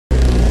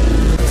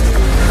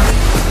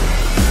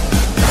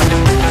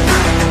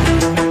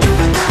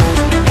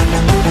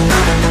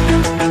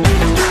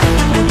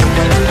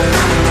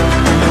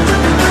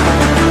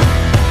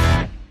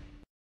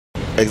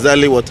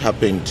Exactly what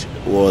happened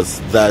was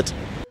that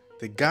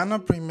the Ghana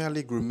Premier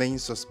League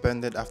remains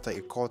suspended after a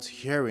court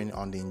hearing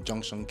on the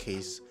injunction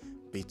case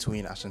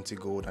between Ashanti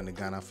Gold and the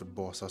Ghana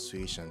Football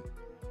Association.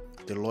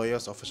 The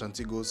lawyers of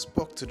Ashanti Gold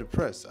spoke to the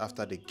press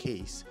after the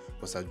case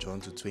was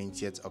adjourned to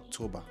 20th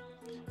October.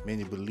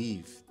 Many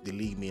believe the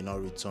league may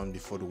not return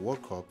before the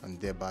World Cup and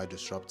thereby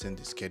disrupting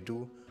the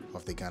schedule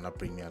of the Ghana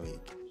Premier League.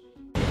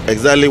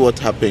 Exactly what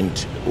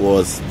happened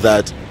was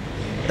that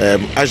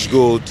Ash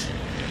Gold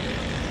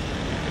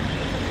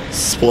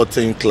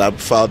Sporting Club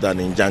filed an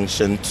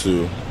injunction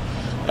to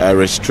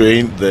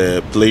restrain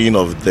the playing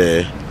of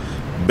the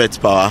Bet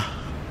Power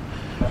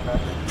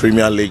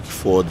Premier League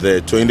for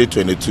the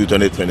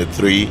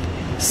 2022-2023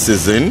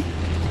 season,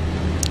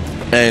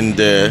 and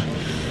the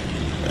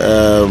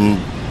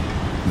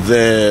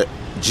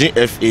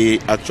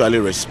GFA actually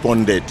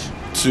responded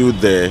to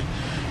the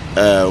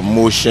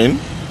motion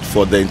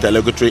for the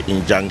interlocutory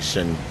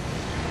injunction.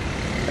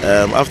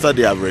 After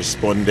they have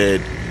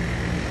responded,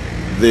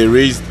 they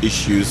raised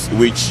issues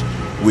which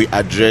we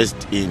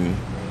addressed in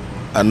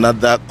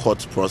another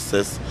court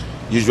process,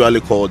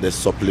 usually called the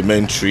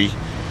supplementary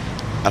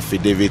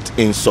affidavit,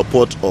 in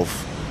support of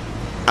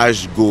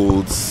Ash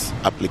Gold's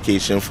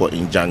application for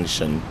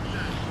injunction.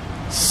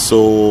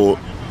 So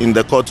in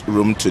the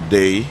courtroom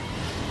today,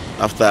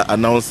 after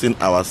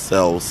announcing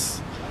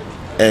ourselves,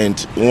 and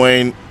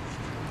when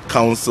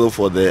counsel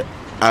for the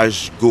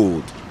Ash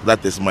Gold,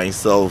 that is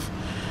myself,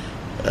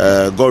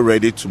 got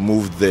ready to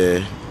move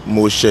the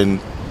motion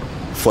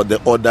for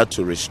the order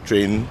to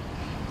restrain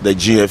the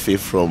GFA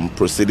from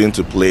proceeding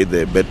to play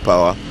the Bet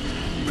Power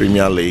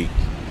Premier League,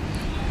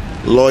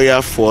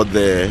 lawyer for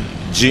the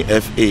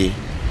GFA,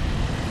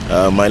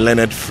 my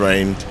learned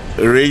friend,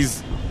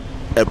 raised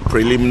a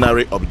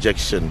preliminary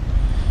objection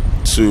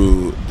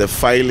to the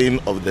filing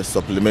of the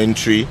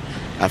supplementary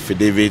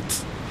affidavit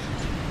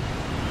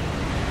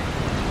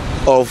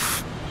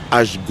of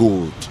Ash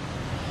Gold.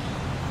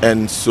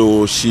 And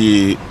so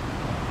she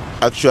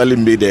actually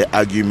made an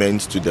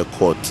argument to the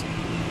court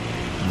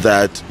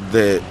that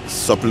the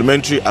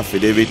supplementary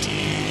affidavit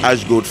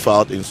Ash Gold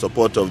filed in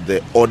support of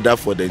the order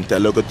for the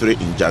interlocutory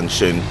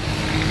injunction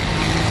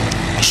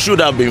should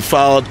have been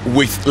filed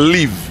with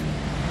leave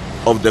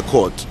of the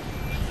court.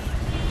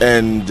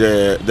 And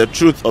the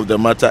truth of the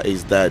matter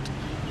is that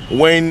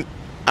when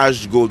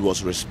Ash Gold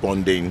was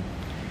responding,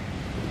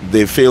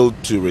 they failed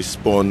to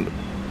respond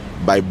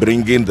by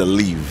bringing the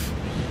leave,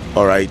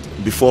 all right,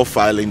 before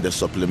filing the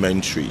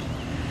supplementary.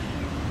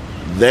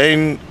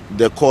 Then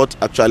the court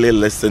actually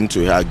listened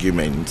to her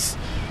arguments,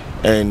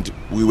 and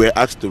we were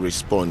asked to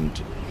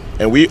respond.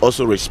 And we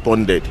also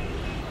responded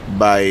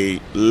by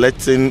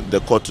letting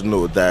the court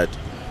know that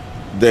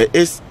there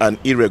is an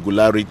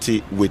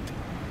irregularity with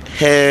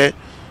her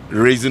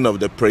raising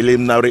of the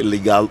preliminary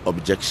legal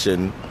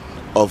objection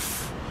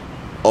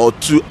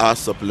to our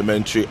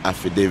supplementary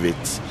affidavit.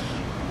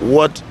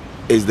 What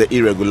is the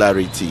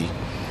irregularity?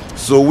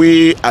 So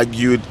we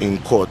argued in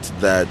court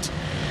that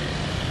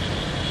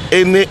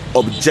any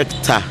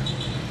objector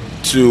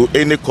to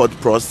any court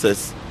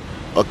process,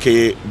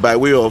 okay, by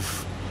way of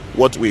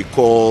what we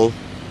call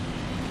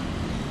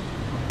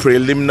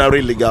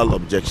preliminary legal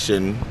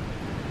objection,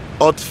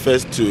 ought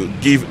first to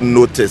give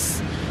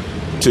notice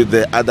to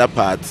the other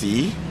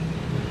party.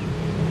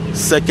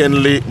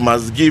 Secondly,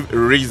 must give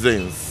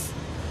reasons,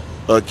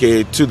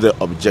 okay, to the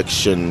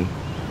objection.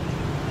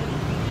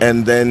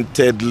 And then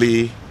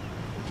thirdly,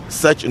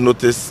 such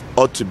notice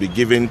ought to be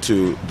given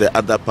to the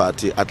other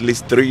party at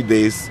least 3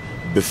 days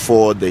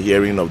before the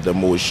hearing of the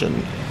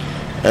motion.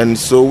 And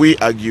so we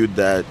argued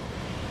that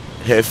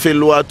her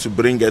failure to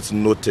bring us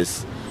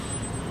notice,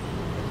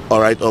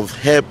 all right, of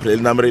her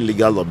preliminary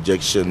legal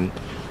objection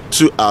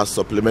to our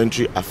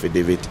supplementary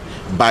affidavit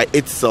by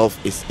itself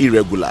is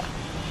irregular,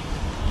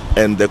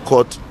 and the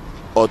court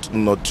ought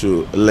not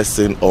to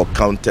listen or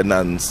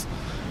countenance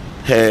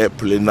her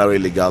preliminary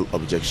legal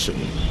objection.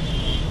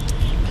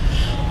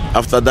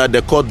 After that,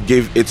 the court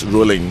gave its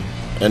ruling,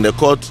 and the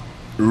court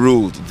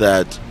ruled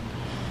that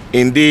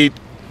indeed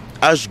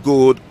Ash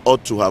Gold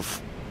ought to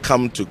have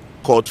come to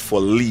court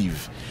for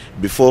leave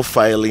before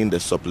filing the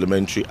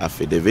supplementary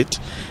affidavit,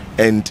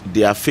 and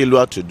their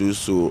failure to do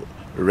so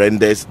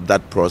renders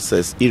that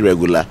process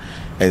irregular,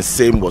 and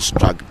same was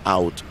struck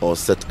out or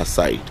set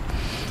aside.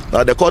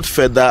 Now, the court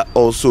further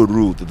also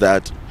ruled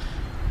that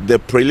the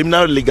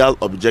preliminary legal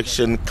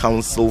objection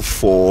counsel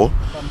for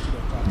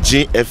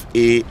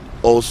GFA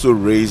also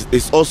raised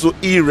is also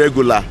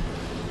irregular,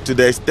 to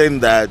the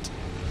extent that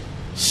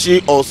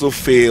she also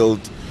failed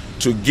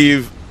to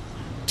give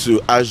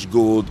to Ash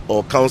Gold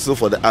or counsel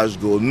for the Ash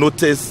Gold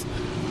notice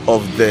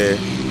of the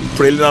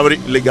preliminary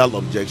legal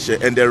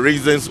objection and the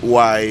reasons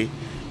why,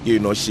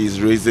 she's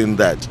raising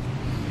that.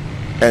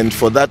 And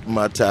for that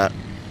matter,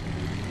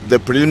 the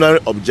preliminary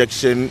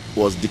objection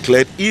was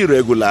declared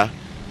irregular,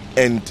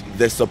 and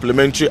the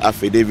supplementary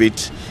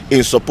affidavit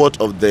in support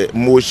of the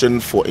motion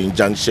for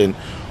injunction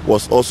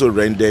was also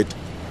rendered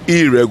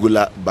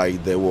irregular by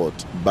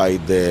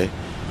the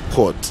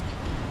court.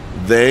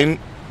 Then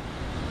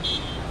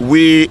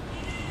we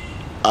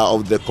are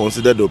of the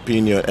considered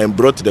opinion and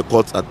brought to the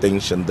court's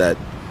attention that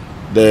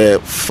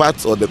the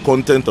facts or the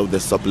content of the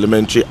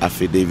supplementary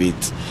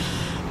affidavit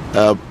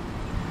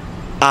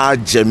are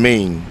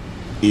germane,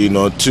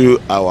 to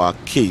our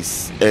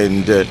case,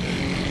 and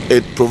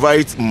it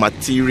provides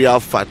material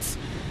facts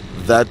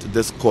that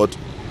this court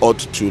ought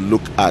to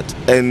look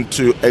at, and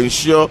to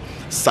ensure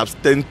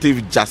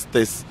substantive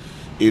justice,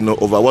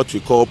 over what we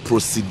call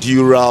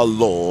procedural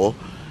law.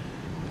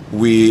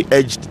 We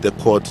urged the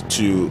court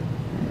to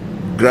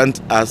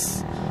grant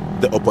us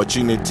the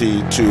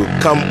opportunity to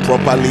come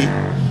properly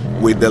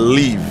with the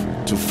leave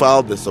to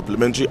file the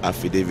supplementary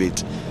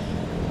affidavit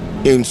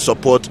in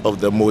support of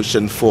the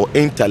motion for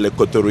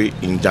interlocutory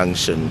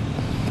injunction.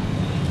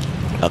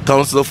 A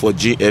counsel for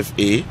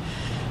GFA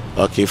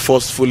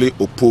forcefully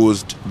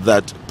opposed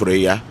that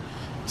prayer,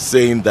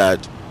 saying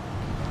that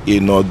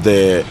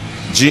the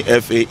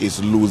GFA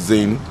is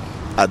losing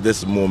at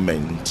this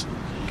moment,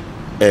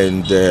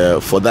 and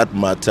for that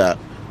matter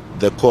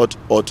the court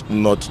ought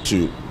not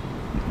to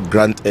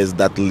grant us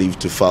that leave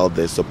to file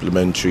the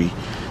supplementary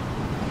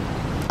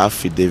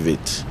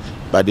affidavit.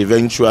 But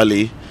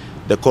eventually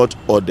the court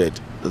ordered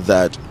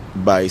that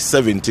by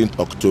 17th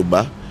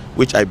October,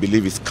 which I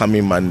believe is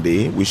coming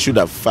Monday, we should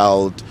have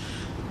filed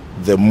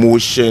the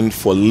motion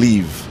for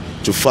leave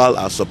to file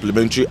our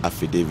supplementary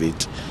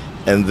affidavit,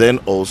 and then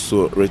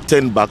also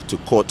return back to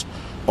court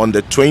on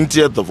the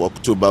 20th of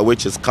October,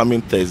 which is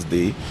coming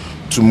Thursday,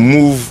 to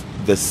move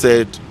the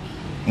said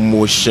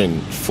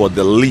motion for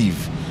the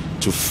leave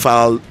to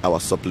file our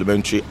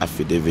supplementary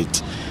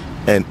affidavit,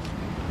 and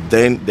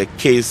then the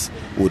case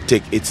will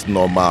take its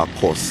normal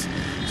course.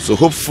 So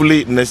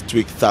hopefully next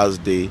week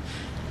Thursday,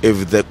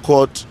 if the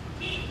court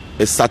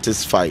is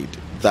satisfied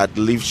that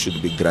leave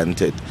should be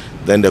granted,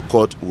 then the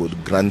court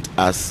would grant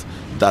us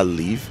that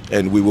leave,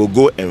 and we will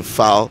go and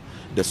file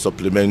the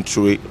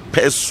supplementary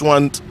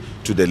pursuant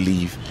to the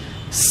leave,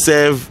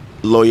 serve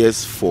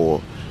lawyers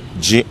for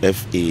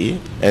GFA,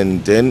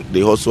 and then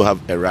they also have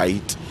a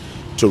right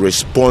to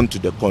respond to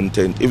the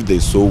content if they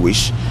so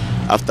wish,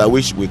 after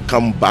which we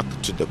come back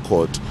to the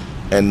court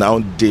and now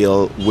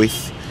deal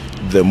with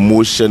the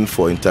motion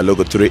for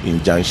interlocutory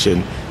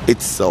injunction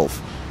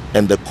itself,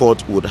 and the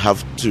court would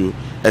have to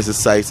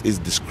exercise its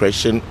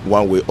discretion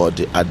one way or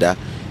the other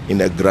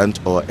in a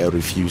grant or a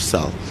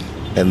refusal,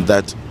 and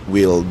that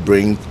will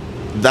bring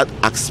that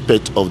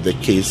aspect of the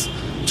case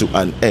to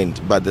an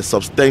end. But the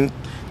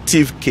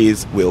substantive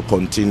case will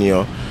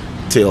continue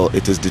till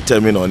it is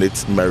determined on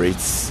its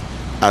merits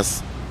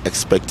as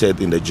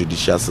expected in the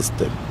judicial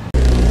system.